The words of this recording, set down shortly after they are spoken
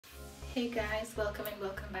Hey guys, welcome and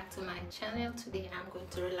welcome back to my channel. Today I'm going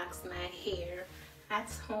to relax my hair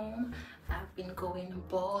at home. I've been going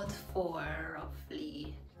bald for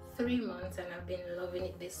roughly 3 months and I've been loving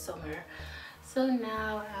it this summer. So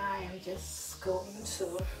now I am just going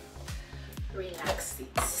to relax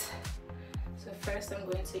it. So first I'm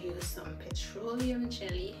going to use some petroleum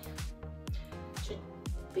jelly to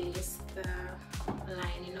base the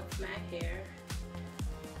lining of my hair,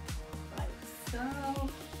 like so.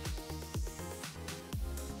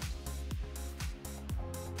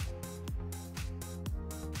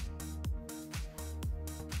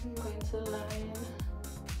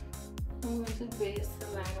 I'm going to base the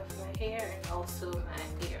line of my hair and also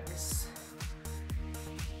my ears.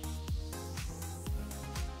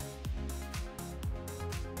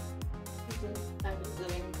 I've been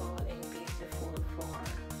doing bald and beautiful for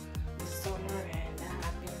the summer and I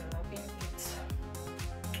have been loving it.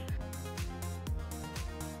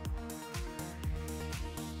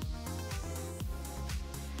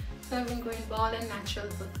 So I've been going bald and natural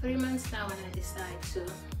for 3 months now and I decided to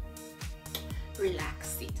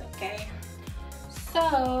relax it, okay?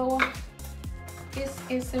 So this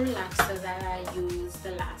is the relaxer that I used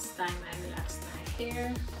the last time I relaxed my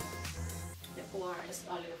hair. The oil is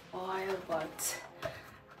olive oil, but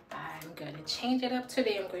I'm gonna change it up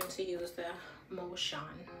today. I'm going to use the mousse.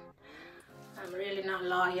 I'm really not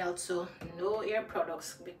loyal to no hair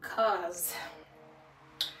products because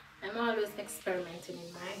I'm always experimenting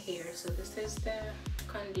in my hair. So this is the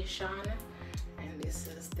condition and this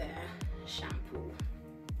is the shampoo.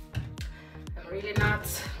 I'm really not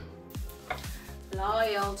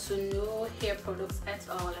loyal to no hair products at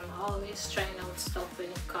all. I'm always trying out stuff when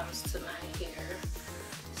it comes to my hair.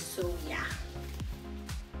 So yeah,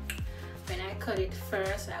 when I cut it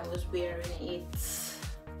first I was wearing it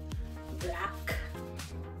black,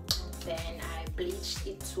 then I bleached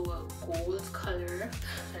it to a gold color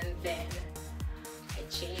and then I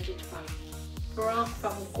changed it from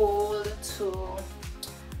gold to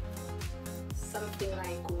something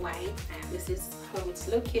like white, and this is how it's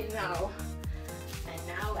looking now. And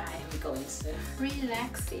now I am going to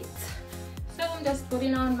relax it. So I'm just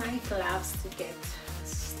putting on my gloves to get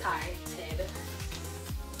started.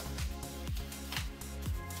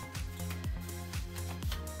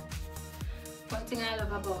 One thing I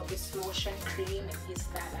love about this lotion cream is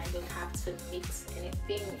that I don't have to mix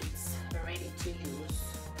anything, it's ready to use.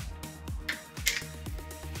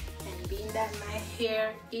 And being that my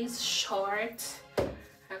hair is short,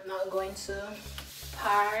 I'm not going to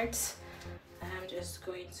part. I'm just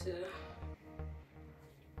going to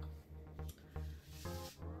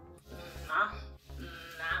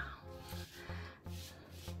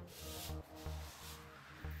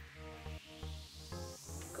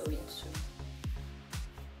put it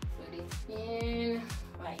in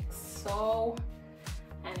like so.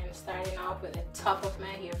 And I'm starting off with the top of my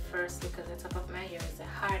hair first because the top of my hair is the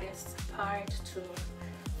hardest part to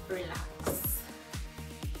relax.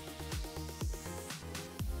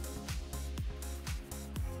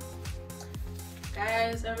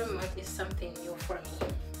 Guys, every month is something new for me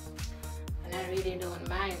and I really don't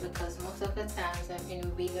mind because most of the times I'm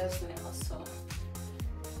in wig as well. So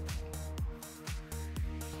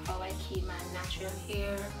how I keep my natural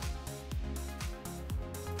hair,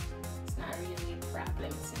 it's not really a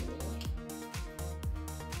problem to me.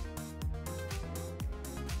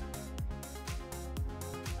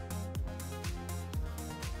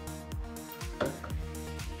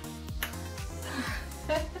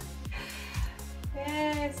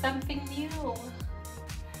 Yeah, something new,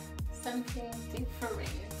 something different.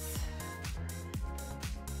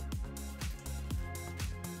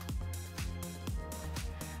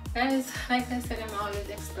 Guys, like I said, I'm always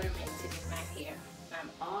experimenting in my hair. I'm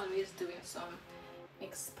always doing some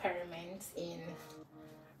experiments in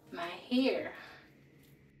my hair.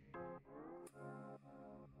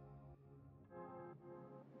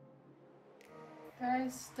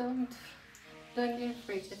 Guys, don't be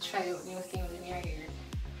afraid to try out new things in your hair.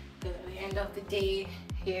 Because at the end of the day,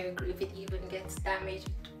 hair, if it even gets damaged,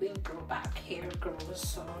 it will grow back. Hair grows,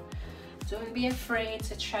 so don't be afraid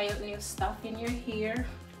to try out new stuff in your hair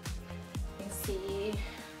and see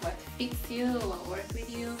what fits you, what works with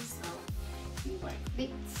you. So you work with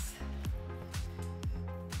it.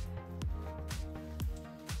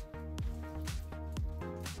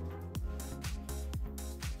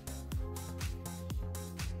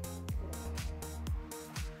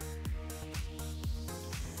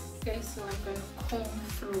 Okay, so I'm going to comb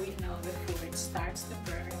through it now before it starts to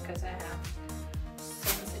burn because I have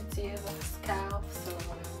sensitive scalp, so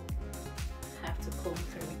I have to comb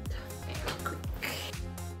through it very quick.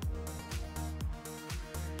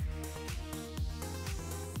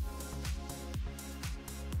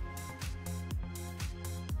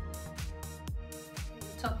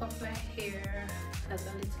 top of my hair has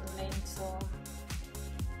a little length, so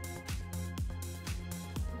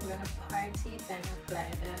I'm gonna part it and apply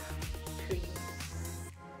the cream.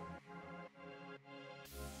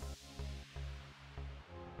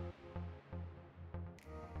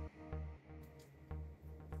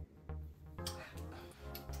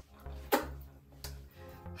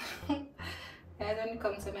 And when it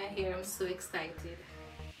comes to my hair, I'm so excited.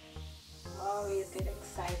 I always get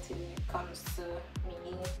excited when it comes to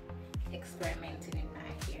me experimenting in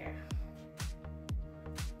my hair.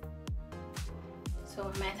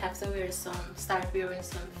 So I might have to start wearing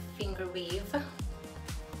some finger wave.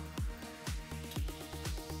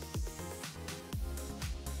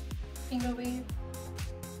 Finger wave.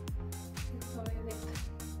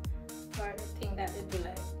 Or the thing that they do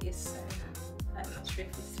like this. I'm not sure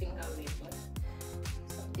if it's finger wave, but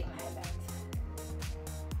something like that.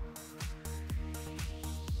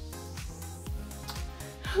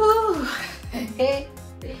 Whew.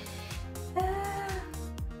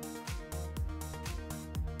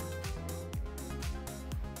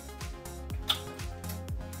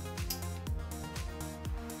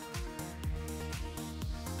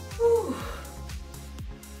 Whew.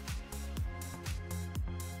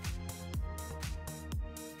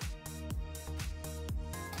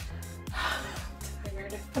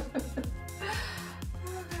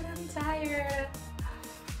 I'm tired.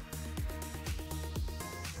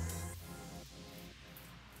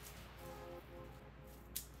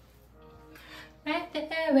 Right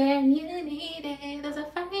there when you need it, there's a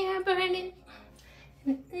fire burning.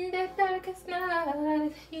 In the darkest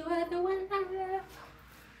night, you are the one I love.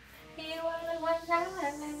 You are the one I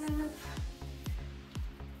love.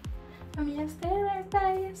 I'm just there right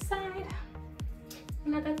by your side.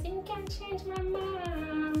 Another thing can change my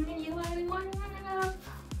mind. You are the one I love.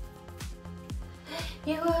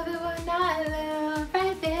 You are the one I love.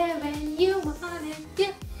 Right there when you want it.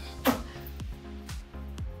 Yeah.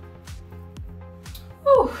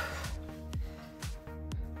 Whew.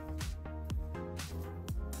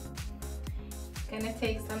 Gonna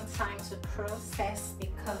take some time to process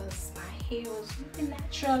because my hair was really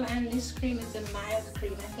natural and this cream is a mild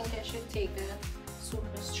cream. I think I should take a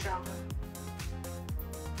super strong.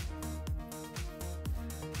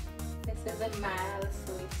 This is a mild,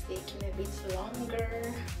 so it's taking a bit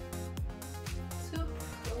longer to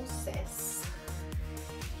process.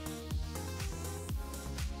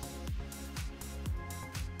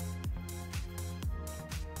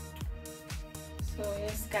 So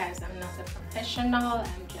yes guys, I'm not a professional,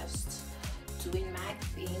 I'm just doing my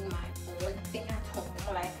thing, my own thing at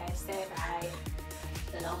home. Like I said, I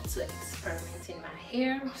love to experiment in my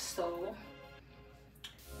hair. So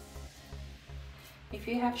if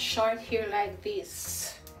you have short hair like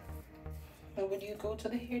this, would you go to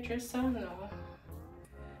the hairdresser? No.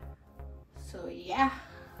 So yeah,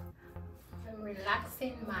 I'm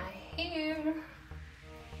relaxing my hair,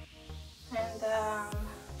 and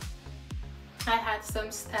I had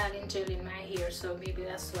some styling gel in my hair, so maybe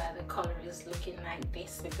that's why the color is looking like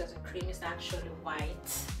this, because the cream is actually white.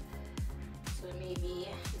 So maybe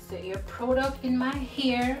it's the hair product in my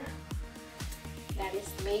hair that is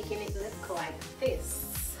making it look like this.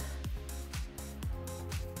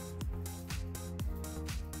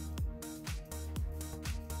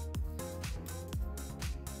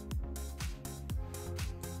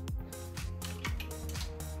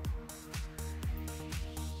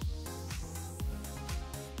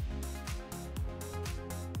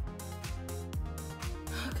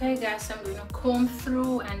 Okay guys, I'm going to comb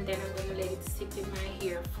through and then I'm going to let it sit in my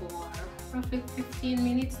hair for roughly 15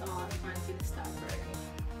 minutes or until it starts burning.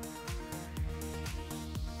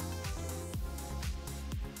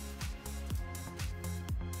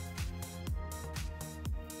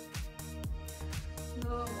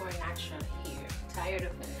 No more natural hair. I'm tired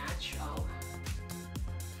of the natural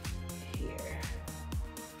hair.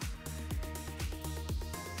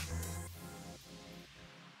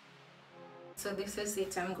 So this is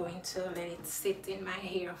it. I'm going to let it sit in my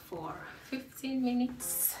hair for 15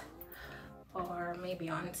 minutes or maybe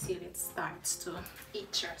until it starts to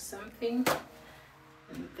itch or something,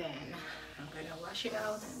 and then I'm gonna wash it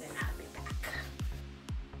out and then I'll be back.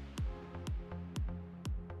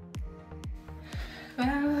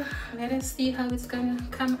 Well, let us see how it's gonna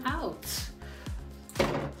come out.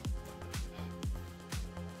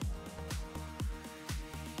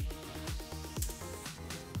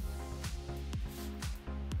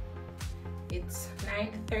 It's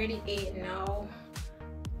 9:38 now,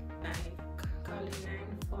 like call it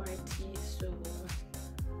 9:40, so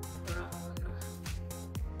around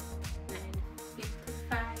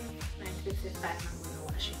 9:55 I'm gonna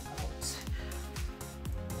wash it out.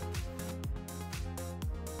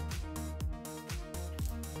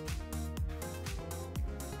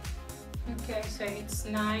 Okay, so it's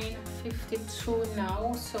 9:52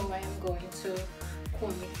 now, so I am going to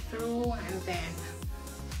comb it through and then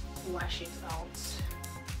wash it out.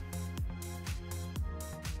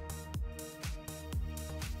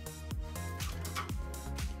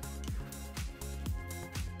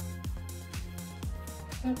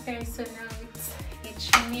 Okay, so now it's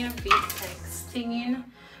itching me a bit, like stinging,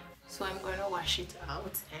 so I'm going to wash it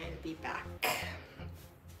out and be back.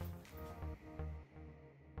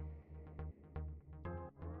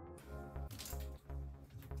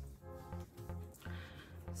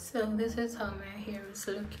 So this is how my hair is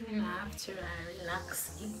looking after I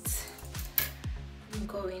relax it. I'm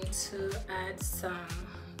going to add some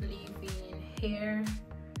leave-in hair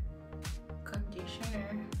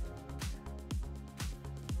conditioner,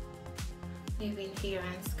 leave-in hair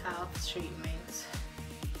and scalp treatment.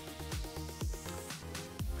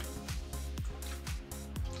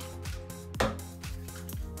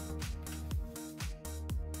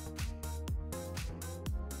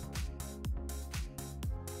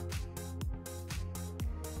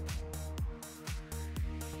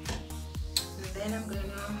 Then I'm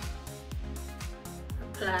gonna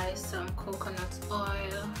apply some coconut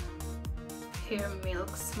oil, hair milk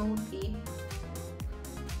smoothie,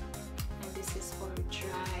 and this is for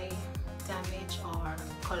dry, damaged or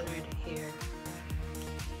colored hair.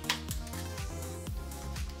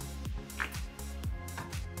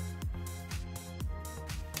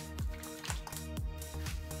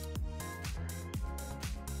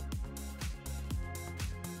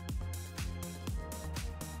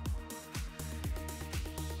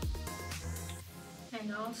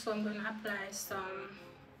 And also I'm going to apply some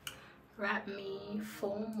Wrap Me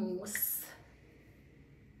foam mousse.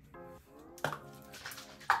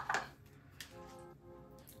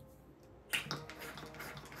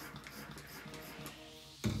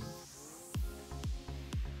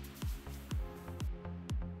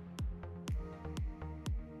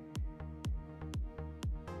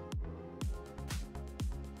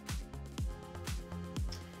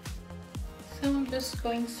 So I'm just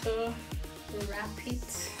going to wrap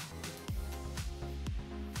it.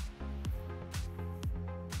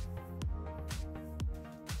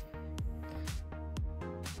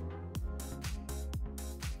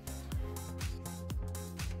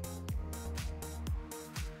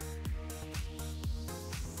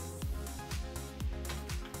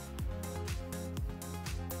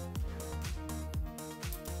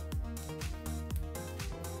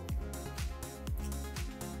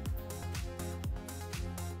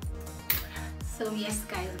 So yes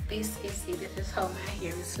guys, this is it. This is how my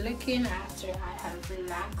hair is looking after I have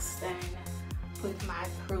relaxed and put my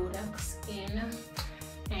products in.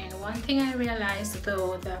 And one thing I realized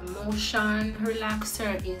though, the motion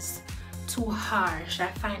relaxer is too harsh. I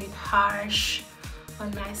find it harsh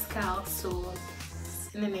on my scalp. So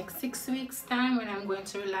in the next 6 weeks time, when I'm going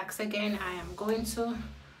to relax again, I am going to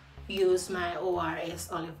use my ORS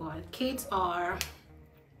olive oil kit, or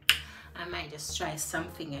I might just try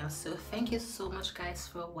something else. So thank you so much guys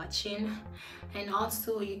for watching, and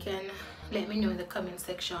also you can let me know in the comment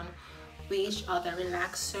section which other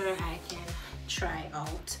relaxer I can try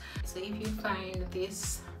out. So if you find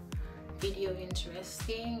this video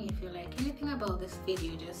interesting, if you like anything about this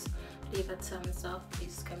video, just leave a thumbs up,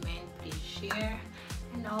 please comment, please share,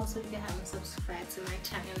 and also if you haven't subscribed to my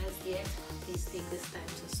channel as yet, please take this time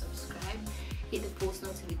to subscribe, hit the post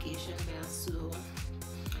notification bell so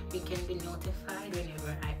you can be notified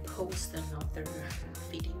whenever I post another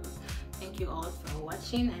video. Thank you all for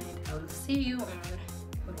watching, and I will see you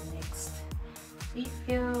on the next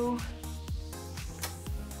video.